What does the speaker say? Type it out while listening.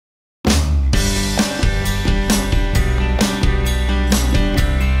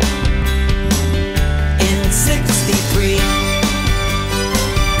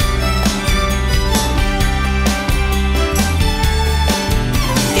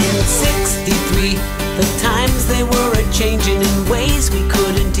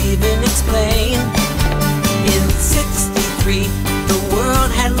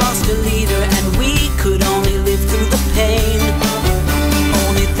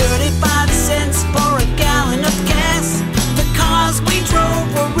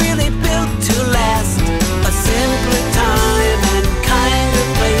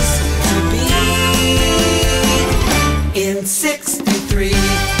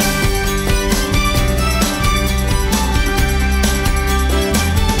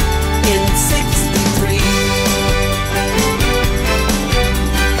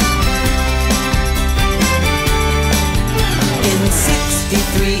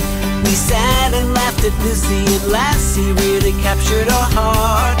We sat and laughed at Lucy and Lassie, really captured our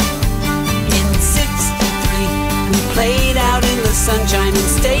heart. In '63, we played out in the sunshine and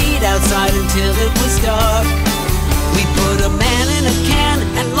stayed outside until it was dark. We put a man in a can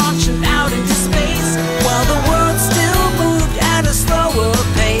and launched him out into space, while the world still moved at a slower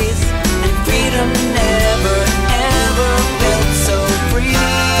pace. And freedom never, ever felt so free.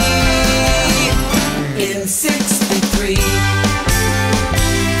 In '63,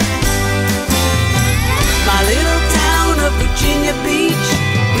 my little town of Virginia Beach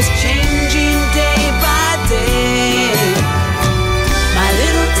was changing day by day. My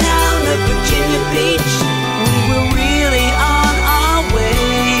little town of Virginia Beach, we were really on our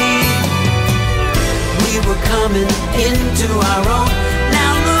way. We were coming into our own.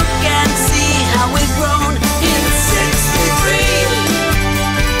 Now look and see how we've grown in '63.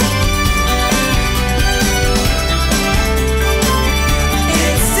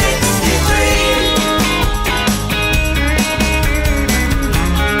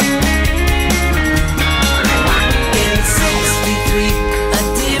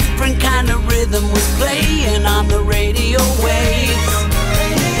 Was playing on the radio waves.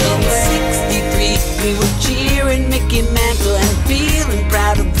 In '63, we were cheering Mickey Mantle and feeling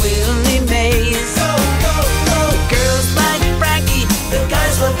proud of Willie Mays. The girls like Frankie, the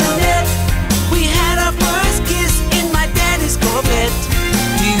guys loved Annette. We had our first kiss in my daddy's Corvette.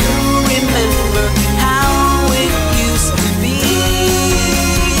 Do you remember how it used to be?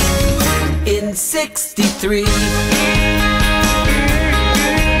 In '63.